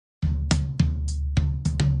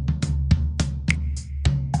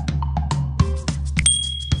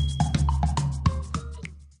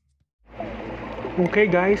Okay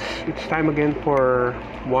guys, it's time again for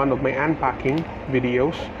one of my unpacking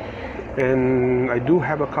videos, and I do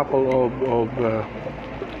have a couple of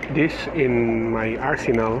this in my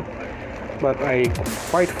arsenal, but I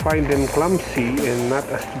quite find them clumsy and not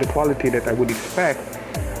as to the quality that I would expect.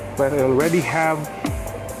 But I already have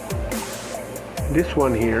this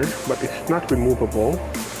one here, but it's not removable.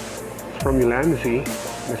 It's from Ulanzi.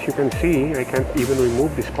 As you can see, I can't even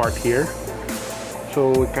remove this part here.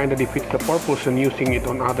 So it kind of defeats the purpose in using it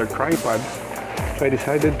on other tripods. So I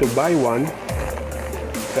decided to buy one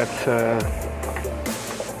that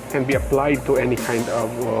can be applied to any kind of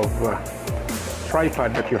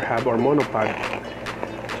tripod that you have or monopod.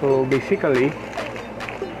 So basically,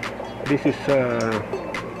 this is a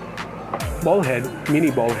ballhead, mini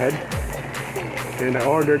ballhead, and I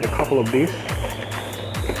ordered a couple of these.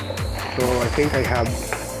 So I think I have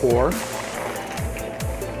 4.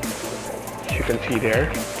 You can see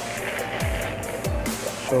there.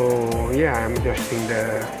 So yeah, I'm adjusting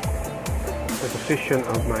the position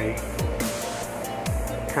of my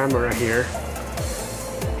camera here.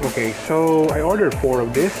 Okay, so I ordered 4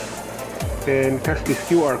 of this, and it has this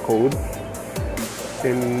QR code,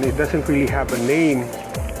 and it doesn't really have a name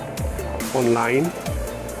online,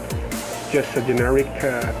 just a generic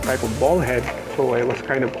type of ball head. So I was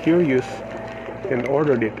kind of curious and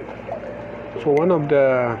ordered it. So one of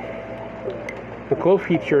the cool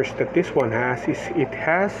features that this one has is it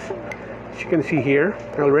has, as you can see here,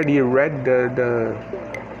 I already read the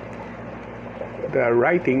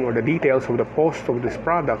writing or the details of the post of this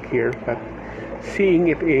product here, but seeing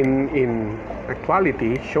it in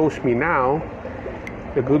actuality shows me now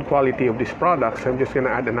the good quality of this product. So I'm just going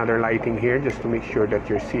to add another lighting here just to make sure that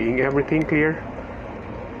you're seeing everything clear.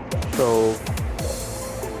 So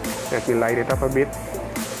let me light it up a bit.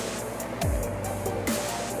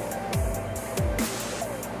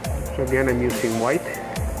 So again, I'm using white,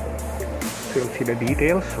 so you'll see the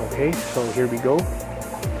details. Okay, so here we go.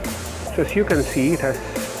 So as you can see, it has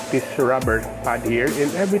this rubber pad here,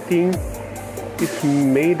 and everything is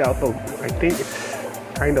made out of, I think it's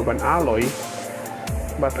kind of an alloy,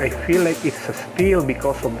 but I feel like it's a steel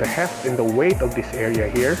because of the heft and the weight of this area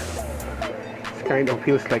here. It kind of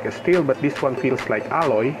feels like a steel, but this one feels like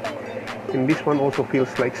alloy, and this one also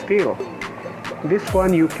feels like steel. This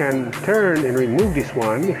one you can turn and remove this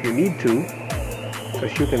one if you need to. So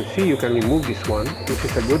as you can see, you can remove this one, which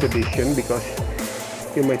is a good addition because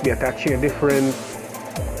you might be attaching a different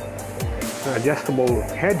adjustable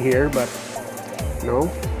head here, but no,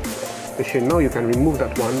 as you know, you can remove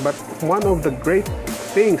that one. But one of the great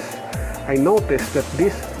things I noticed that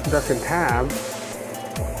this doesn't have,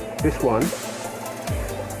 this one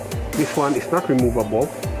is not removable.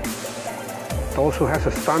 It also has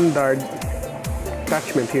a standard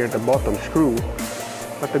attachment here at the bottom screw,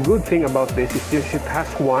 but the good thing about this is just it has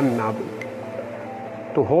one knob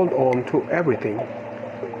to hold on to everything.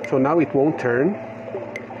 So now it won't turn,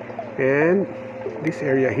 and this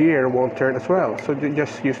area here won't turn as well. So you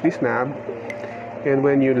just use this knob, and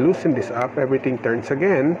when you loosen this up, everything turns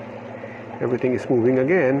again, everything is moving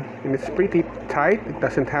again, and it's pretty tight. It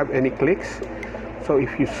doesn't have any clicks. So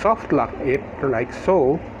if you soft lock it like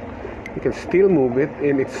so, you can still move it,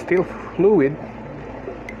 and it's still fluid.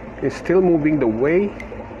 It's still moving the way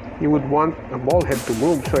you would want a ball head to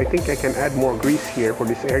move. So I think I can add more grease here for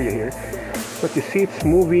this area here, but you see it's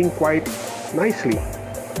moving quite nicely.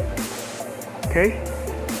 Okay,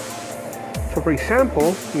 so for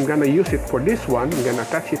example, I'm gonna use it for this one. I'm gonna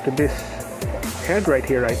attach it to this head right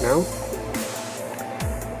here right now.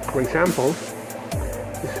 For example,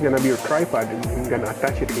 this is gonna be your tripod, and I'm gonna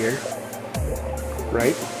attach it here,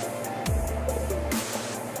 right?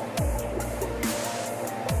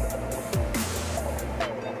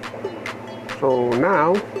 So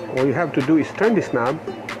now all you have to do is turn this knob,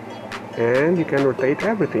 and you can rotate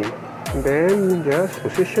everything, and then just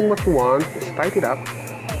position what you want, just tight it up,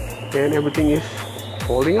 and everything is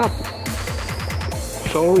folding up.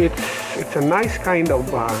 So it's a nice kind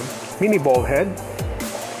of mini ball head,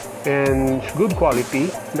 and it's good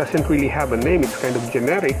quality. Doesn't really have a name, it's kind of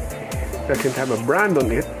generic, doesn't have a brand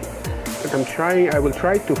on it. But I will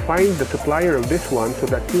try to find the supplier of this one so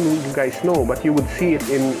that you guys know. But you would see it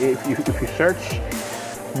if you search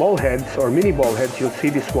ball heads or mini ball heads, you'll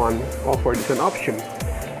see this one offered as an option.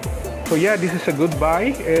 So yeah, this is a good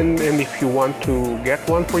buy, and if you want to get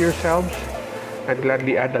one for yourselves, I'd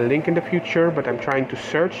gladly add a link in the future, but I'm trying to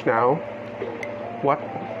search now what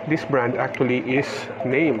this brand actually is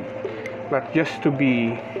named. But just to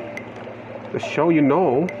show you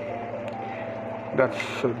know,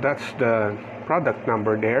 that's the product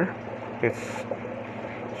number there.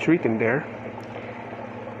 It's written there.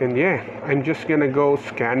 And yeah, I'm just gonna go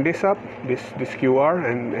scan this up, this QR,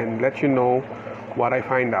 and let you know what I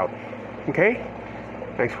find out. Okay?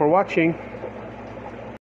 Thanks for watching.